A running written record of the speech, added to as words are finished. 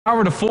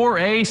Over to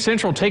 4A,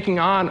 Central taking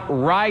on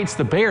Reitz.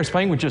 The Bears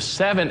playing with just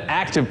 7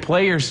 active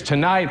players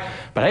tonight.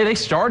 But hey, they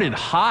started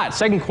hot.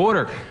 Second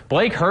quarter,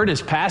 Blake heard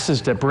his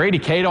passes to Brady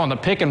Cato on the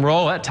pick and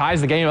roll. That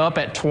ties the game up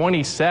at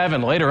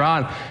 27. Later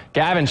on,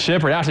 Gavin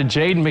Shippard out to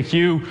Jaden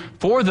McHugh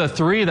for the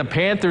three. The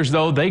Panthers,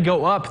 though, they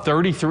go up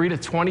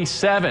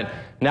 33-27.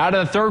 Now to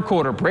the third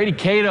quarter, Brady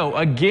Cato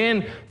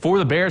again for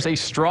the Bears. A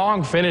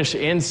strong finish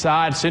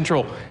inside.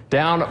 Central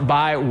down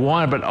by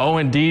 1, but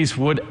O&Ds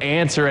would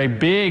answer. A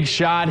big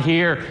shot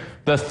here.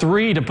 The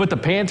three to put the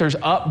Panthers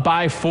up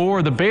by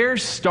 4. The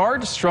Bears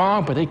start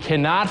strong, but they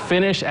cannot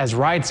finish as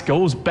Reitz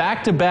goes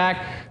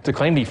back-to-back to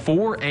claim the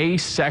 4A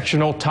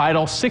sectional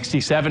title.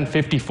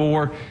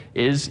 67-54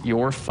 is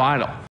your final.